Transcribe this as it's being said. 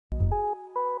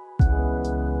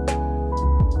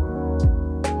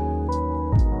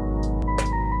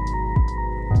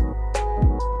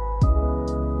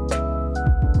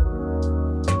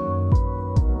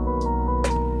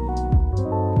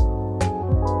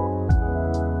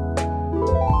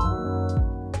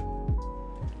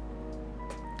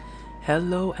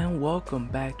Hello and welcome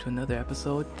back to another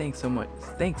episode. Thanks so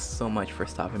much for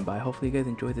stopping by. Hopefully you guys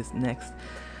enjoy this next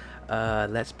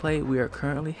let's play. We are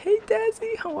currently, hey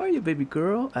Dazzy, how are you, baby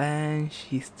girl? And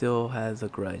she still has a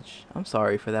grudge. I'm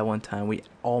sorry for that one time we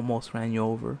almost ran you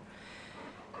over.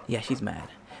 Yeah, she's mad,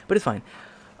 but it's fine.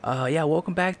 Yeah,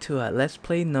 welcome back to let's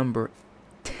play number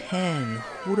 10.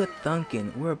 Who'da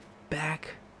thunkin'? We're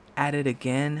back at it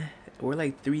again. We're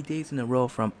like 3 days in a row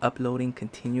from uploading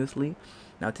continuously.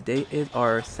 Now today is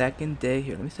our second day.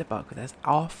 Here, let me step out because that's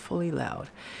awfully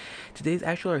loud. Today's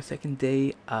actually our second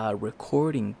day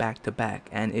recording back to back,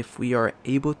 and if we are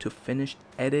able to finish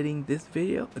editing this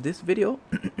video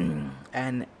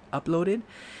and upload it,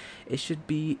 it should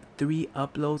be 3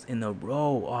 uploads in a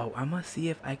row. Oh, I'm gonna see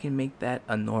if I can make that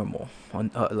a normal,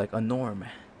 like a norm,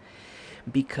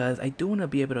 because I do want to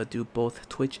be able to do both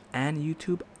Twitch and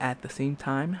YouTube at the same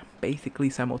time, basically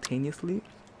simultaneously.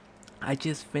 I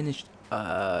just finished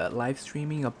live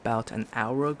streaming about an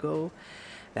hour ago.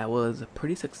 That was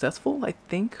pretty successful. I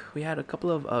think we had a couple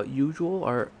of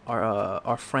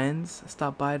our friends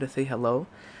stop by to say hello.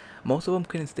 Most of them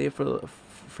couldn't stay for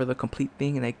the complete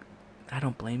thing, and I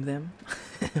don't blame them.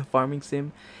 Farming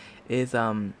sim is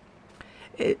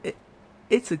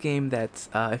it's a game that's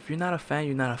if you're not a fan,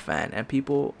 you're not a fan, and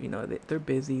people, they're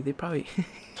busy. They probably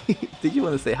did you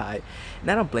want to say hi, and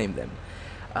I don't blame them.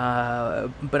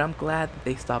 But I'm glad that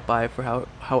they stopped by for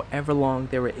however long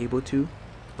they were able to.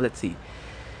 Let's see.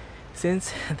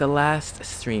 Since the last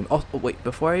stream, oh wait,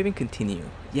 before I even continue,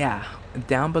 yeah,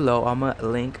 down below I'm gonna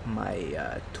link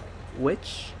my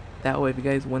Twitch. That way, if you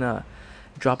guys wanna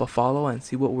drop a follow and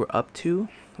see what we're up to,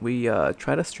 we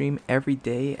try to stream every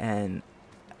day, and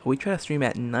we try to stream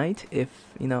at night if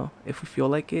we feel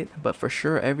like it, but for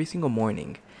sure every single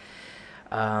morning.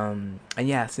 And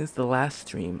yeah, since the last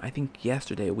stream, I think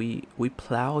yesterday, we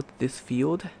plowed this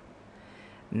field.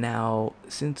 Now,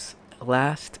 since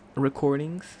last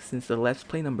recordings, since the let's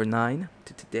play number 9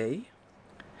 to today,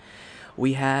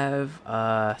 we have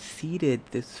seeded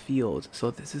this field.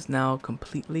 So this is now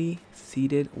completely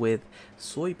seeded with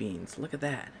soybeans. Look at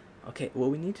that. Okay, what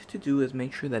we need to do is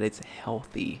make sure that it's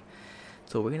healthy.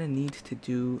 So we're gonna need to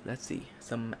do, let's see,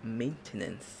 some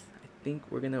maintenance. I think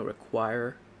we're gonna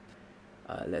require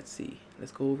let's see,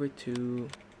 let's go over to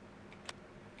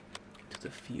the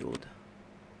field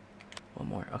one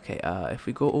more. Okay, if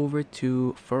we go over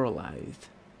to fertilized,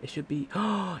 it should be,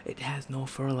 oh, it has no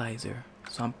fertilizer,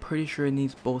 so I'm pretty sure it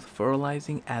needs both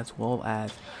fertilizing as well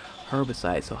as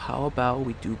herbicide. So how about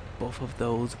we do both of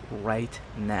those right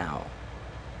now?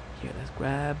 Here, let's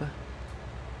grab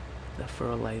the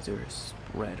fertilizer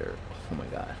spreader. Oh my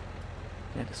god,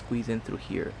 I have to squeeze in through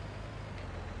here.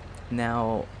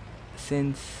 Now,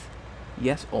 since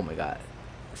oh my god,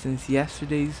 since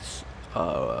yesterday's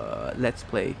let's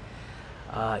play,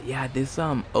 yeah, this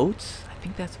oats, I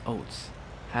think that's oats,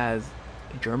 has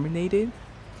germinated.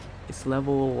 It's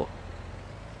level,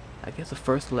 I guess, the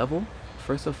first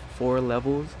of 4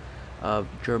 levels of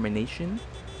germination,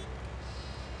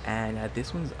 and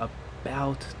this one's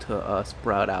about to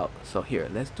sprout out. So here,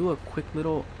 let's do a quick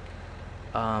little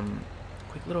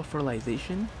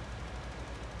fertilization.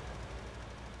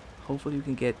 Hopefully we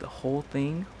can get the whole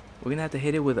thing. We're gonna have to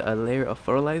hit it with a layer of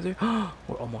fertilizer.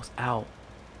 We're almost out.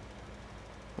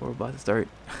 We're about to start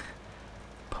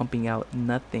pumping out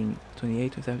nothing.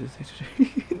 28, 27,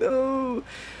 26. No.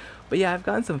 But yeah, I've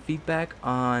gotten some feedback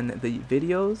on the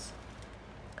videos,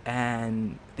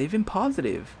 and they've been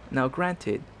positive. Now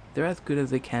granted, they're as good as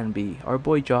they can be. Our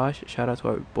boy Josh, shout out to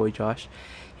our boy Josh,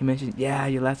 he mentioned, yeah,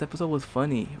 your last episode was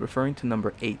funny, referring to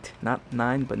number 8, not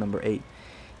 9 but number 8.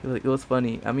 It was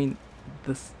funny. I mean,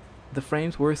 the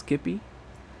frames were skippy,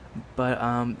 but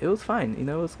it was fine.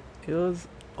 It was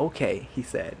okay, he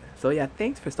said. So yeah,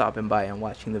 thanks for stopping by and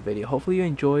watching the video. Hopefully you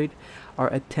enjoyed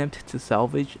our attempt to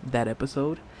salvage that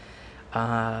episode.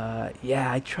 Yeah,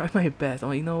 I tried my best.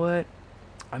 Oh, you know what?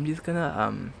 I'm just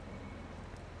gonna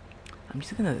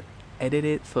edit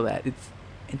it so that it's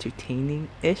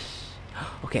entertaining-ish.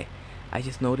 Okay, I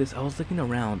just noticed, I was looking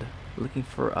around looking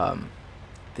for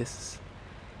this.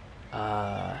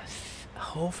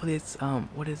 Hopefully it's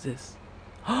what is this?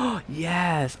 Oh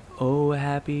yes! Oh,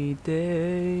 happy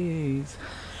days!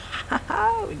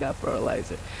 We got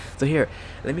fertilizer. So here,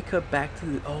 let me cut back to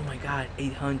the, oh my god,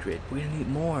 800. We're gonna need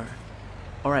more.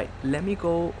 All right, let me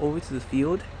go over to the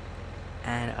field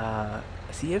and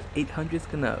see if 800 is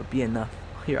gonna be enough.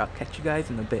 Here, I'll catch you guys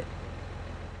in a bit.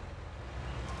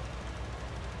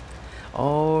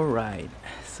 All right,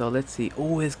 so let's see.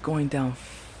 Oh, it's going down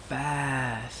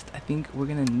fast. I think we're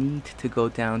gonna need to go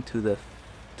down to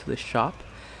the shop.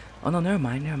 Oh no, never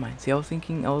mind. See, I was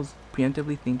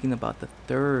preemptively thinking about the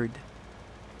third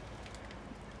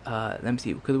let me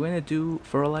see, because we're gonna do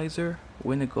fertilizer.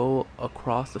 We're gonna go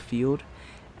across the field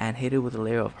and hit it with a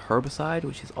layer of herbicide,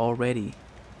 which is already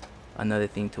another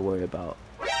thing to worry about.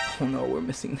 Oh no, we're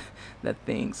missing that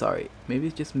thing. Sorry, maybe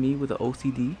it's just me with the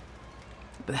OCD,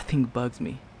 but that thing bugs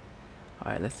me.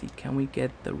 All right, let's see, can we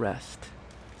get the rest?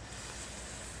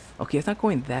 Okay, it's not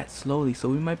going that slowly, so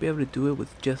we might be able to do it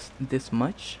with just this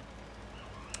much.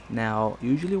 Now,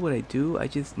 usually what I do, I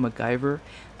just MacGyver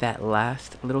that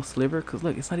last little sliver, because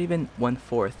look, it's not even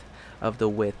 1/4 of the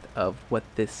width of what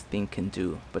this thing can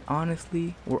do. But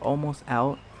honestly, we're almost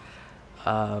out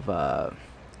of,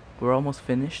 we're almost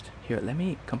finished. Here, let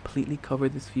me completely cover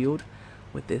this field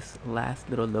with this last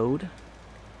little load,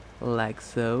 like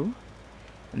so.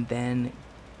 And then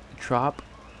drop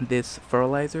this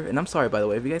fertilizer. And I'm sorry, by the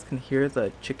way, if you guys can hear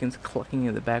the chickens clucking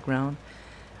in the background.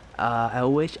 I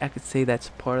wish I could say that's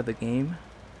part of the game,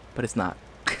 but it's not.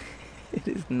 It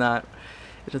is not.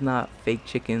 It is not fake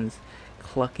chickens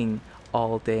clucking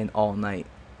all day and all night.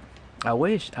 I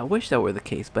wish that were the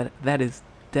case, but that is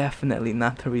definitely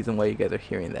not the reason why you guys are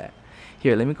hearing that.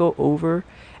 Here, let me go over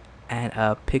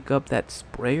and pick up that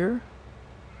sprayer.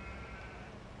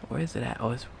 Where is it at?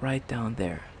 Oh, it's right down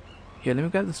there. Here, let me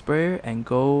grab the sprayer and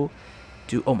go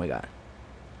do, oh my god,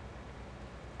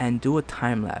 and do a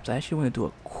time lapse. I actually want to do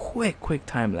a quick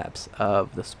time lapse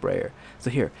of the sprayer. So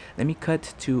here, let me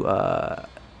cut to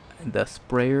the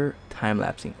sprayer time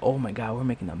lapsing. Oh my god, we're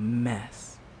making a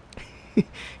mess.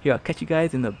 Here, I'll catch you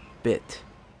guys in a bit.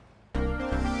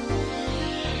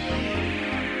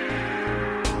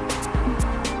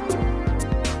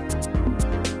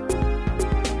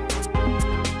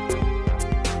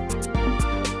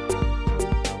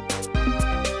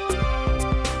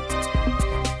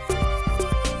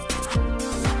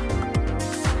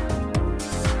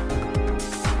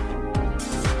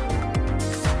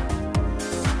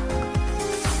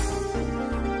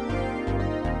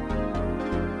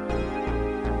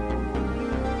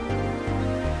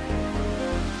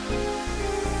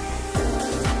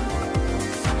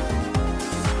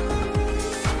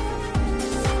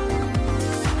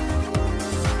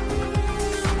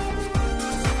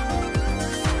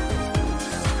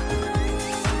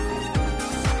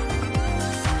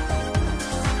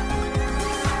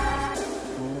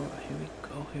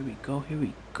 Here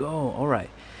we go. All right,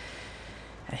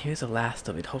 and here's the last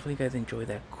of it. Hopefully you guys enjoy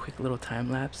that quick little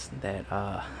time lapse that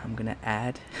I'm gonna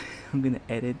add. I'm gonna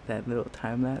edit that little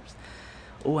time lapse.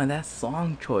 Oh, and that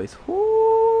song choice.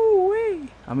 Woo-wee.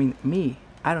 I mean,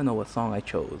 I don't know what song I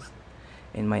chose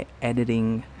in my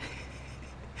editing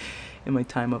in my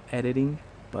time of editing,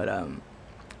 but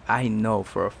I know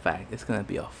for a fact it's gonna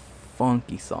be a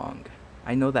funky song.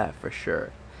 I know that for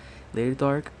sure. Later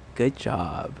Dark, good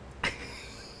job.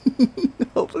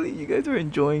 Hopefully you guys are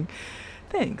enjoying.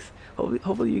 Thanks.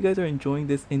 Hopefully you guys are enjoying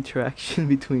this interaction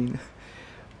between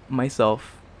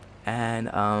myself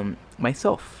and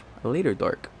myself. Later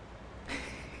Dark.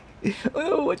 Oh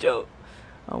no, watch out!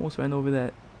 I almost ran over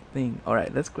that thing. All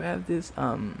right, let's grab this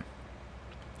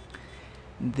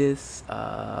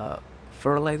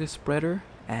fertilizer spreader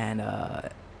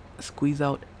and squeeze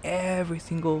out every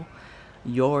single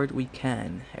yard we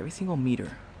can, every single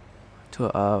meter.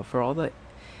 To for all the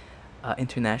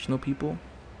international people,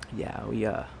 yeah,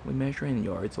 we measure in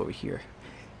yards over here.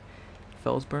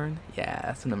 Felsburn, yeah,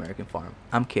 that's an American farm.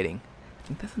 I'm kidding. I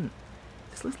think that's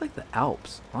this looks like the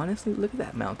Alps. Honestly, look at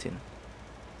that mountain.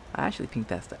 I actually think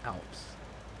that's the Alps.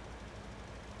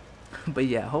 But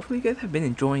yeah, hopefully you guys have been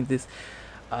enjoying this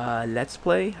let's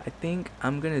play. I think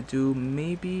I'm gonna do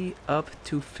maybe up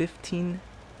to 15,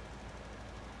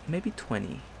 maybe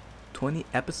 20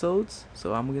 episodes.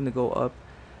 So I'm gonna go up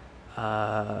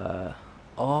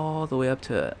all the way up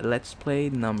to let's play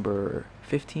number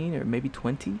 15 or maybe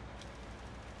 20,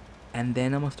 and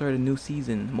then I'm gonna start a new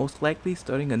season, most likely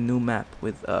starting a new map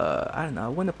with I don't know, I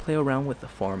want to play around with the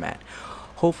format.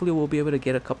 Hopefully we'll be able to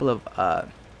get a couple of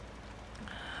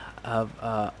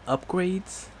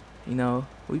upgrades. You know,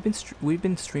 we've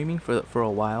been streaming for a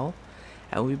while,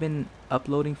 and we've been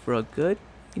uploading for a good,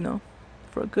 you know,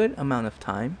 for a good amount of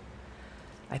time.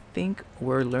 I think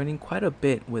we're learning quite a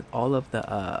bit with all of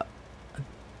the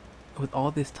with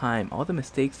all this time, all the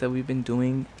mistakes that we've been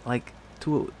doing, like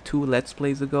two let's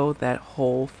plays ago, that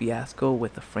whole fiasco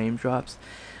with the frame drops.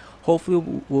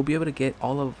 Hopefully we'll be able to get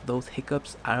all of those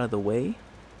hiccups out of the way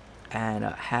and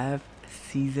have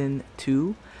season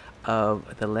 2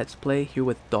 of the let's play here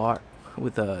with Dark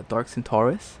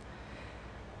Centaurus,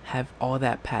 have all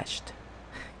that patched,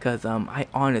 because I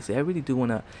honestly, I really do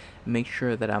want to make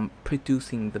sure that I'm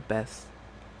producing the best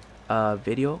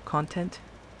video content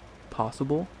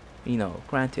possible. You know,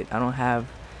 granted, I don't have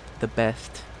the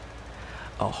best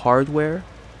hardware,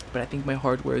 but I think my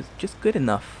hardware is just good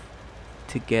enough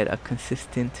to get a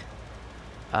consistent,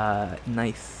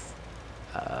 nice,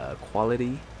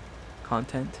 quality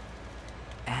content,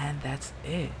 and that's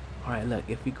it. All right, look,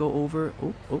 if we go over,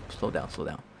 oh, slow down, slow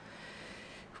down.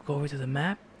 If we go over to the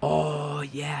map, oh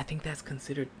yeah, I think that's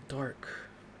considered dark.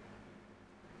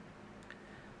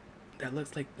 That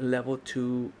looks like level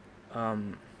 2,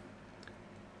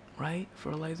 right,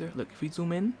 fertilizer. Look, if we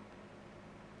zoom in,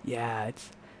 yeah,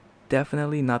 it's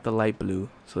definitely not the light blue,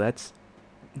 so that's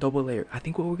double layer. I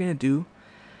think what we're gonna do,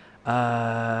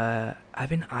 I've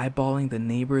been eyeballing the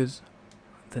neighbors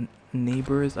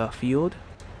field.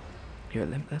 Here,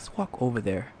 let's walk over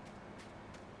there.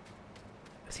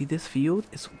 See, this field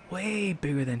is way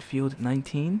bigger than field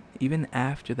 19, even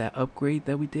after that upgrade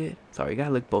that we did. Sorry, you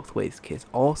gotta look both ways, kids.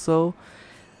 Also,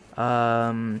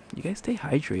 you guys stay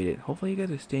hydrated. Hopefully you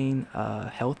guys are staying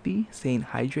healthy, staying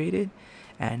hydrated.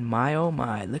 And my oh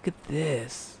my, look at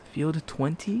this. Field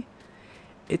 20.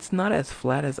 It's not as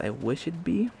flat as I wish it'd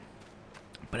be,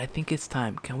 but I think it's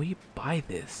time. Can we buy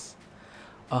this?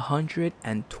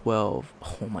 112.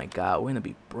 Oh my god, we're gonna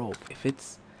be broke if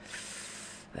it's,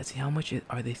 let's see, how much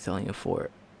are they selling it for?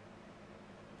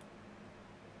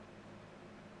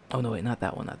 Oh no, wait, not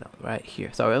that one, not that one. Right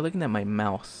here. Sorry, I'm looking at my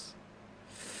mouse.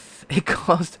 It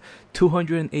cost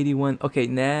 281. Okay,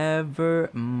 never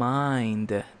mind.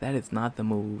 That is not the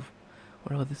move.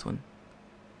 What about this one?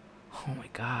 Oh my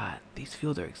god, these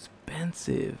fields are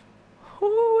expensive.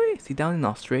 Holy. See, down in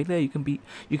Australia, you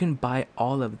can buy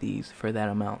all of these for that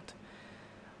amount.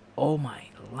 Oh my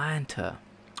Lanta.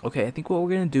 Okay, I think what we're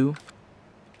gonna do,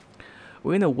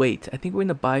 we're gonna wait. I think we're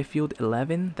gonna buy field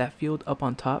 11, that field up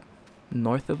on top,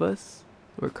 north of us.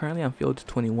 We're currently on field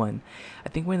 21. I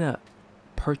think we're gonna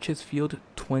purchase field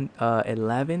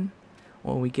 11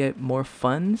 when we get more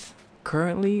funds.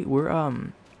 Currently, we're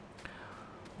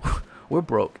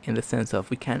broke in the sense of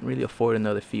we can't really afford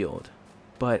another field.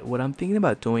 But what I'm thinking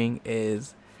about doing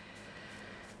is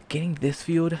getting this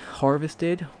field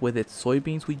harvested with its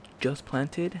soybeans we just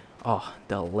planted. Oh,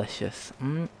 delicious.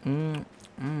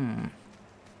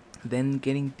 Then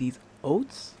getting these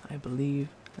oats, I believe.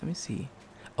 Let me see.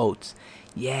 Oats.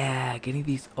 Yeah, getting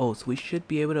these oats. We should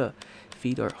be able to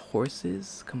feed our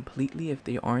horses completely if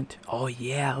they aren't. Oh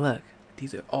yeah, look.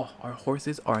 These are, oh, our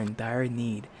horses are in dire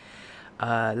need.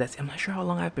 Let's see. I'm not sure how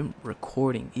long I've been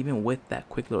recording, even with that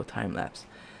quick little time lapse.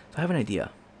 So I have an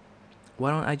idea.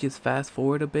 Why don't I just fast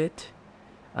forward a bit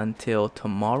until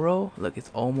tomorrow? Look,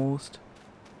 it's almost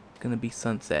gonna be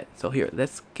sunset. So here,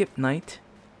 let's skip night.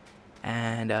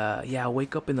 And yeah,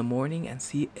 wake up in the morning and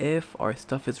see if our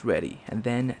stuff is ready. And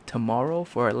then tomorrow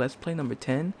for our Let's Play number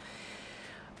 10,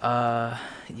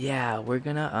 yeah, we're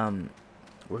gonna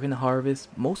harvest,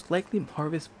 most likely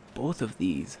harvest both of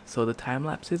these. So the time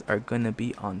lapses are gonna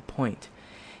be on point.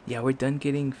 Yeah, we're done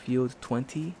getting field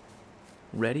 20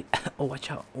 ready. Oh,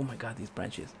 watch out. Oh my god, these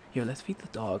branches. Here, let's feed the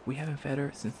dog. We haven't fed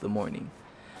her since the morning.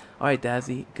 Alright,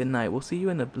 Dazzy, good night. We'll see you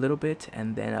in a little bit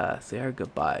and then say our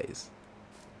goodbyes.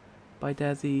 Bye,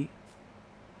 Dazzy.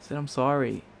 Said I'm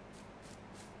sorry.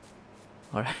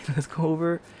 Alright, let's go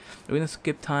over. We're gonna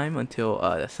skip time until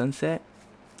the sunset,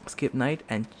 skip night,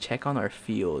 and check on our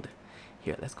field.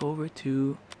 Here, let's go over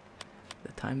to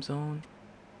the time zone.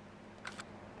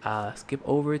 Skip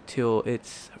over till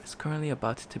it's currently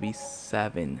about to be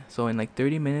 7. So in like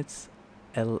 30 minutes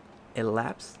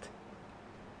elapsed,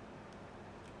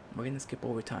 we're gonna skip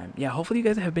over time. Yeah, hopefully you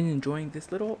guys have been enjoying this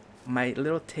my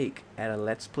little take at a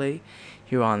Let's Play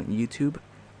here on YouTube.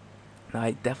 Now,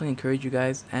 I definitely encourage you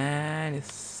guys, and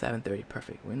it's 7:30.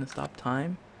 Perfect. We're gonna stop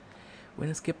time. We're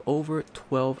gonna skip over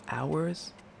 12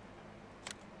 hours.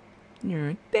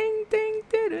 Ding ding ding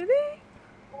ding.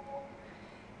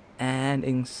 And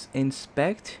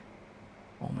inspect.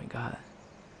 Oh my god.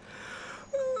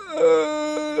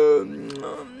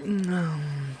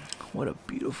 What a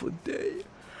beautiful day.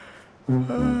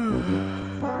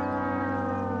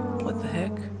 What the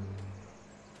heck?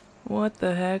 What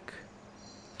the heck?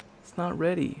 It's not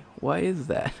ready. Why is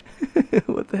that?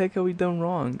 What the heck have we done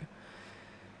wrong?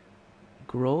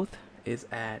 Growth is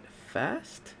at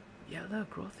fast? Yeah, look,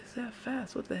 growth is at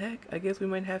fast. What the heck? I guess we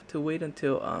might have to wait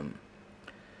until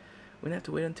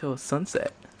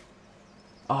sunset.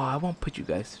 Oh, I won't put you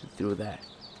guys through that.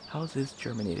 How's this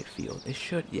germinated field? It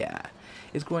should, yeah.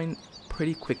 It's growing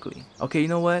pretty quickly. Okay, you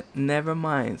know what? Never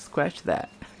mind. Scratch that.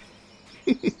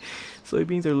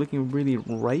 Soybeans are looking really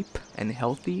ripe and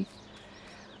healthy.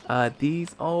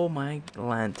 These, oh my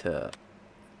Lanta.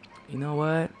 You know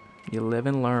what? You live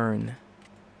and learn.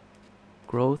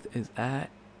 Growth is at,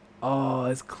 oh,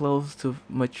 it's close to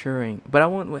maturing. But I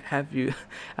won't have you,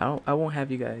 I won't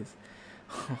have you guys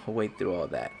wait through all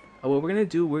that. What we're gonna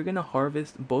do, we're gonna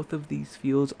harvest both of these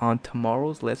fields on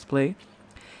tomorrow's Let's Play,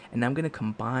 and I'm gonna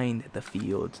combine the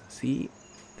fields. See,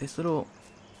 this little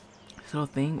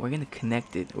thing, we're gonna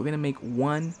connect it. We're gonna make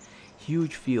one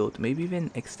huge field, maybe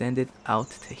even extend it out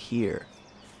to here.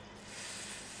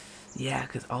 Yeah,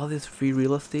 because all this free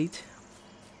real estate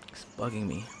is bugging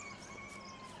me.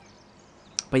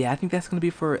 But yeah, I think that's gonna be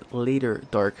for later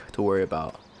dark to worry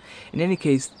about. In any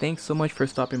case, thanks so much for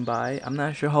stopping by. I'm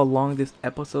not sure how long this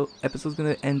episode's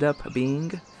gonna end up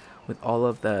being, with all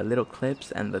of the little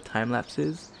clips and the time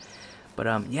lapses. But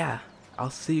yeah, I'll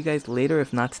see you guys later,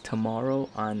 if not tomorrow,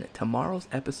 on tomorrow's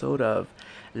episode of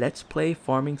Let's Play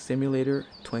Farming Simulator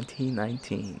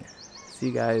 2019. See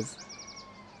you guys.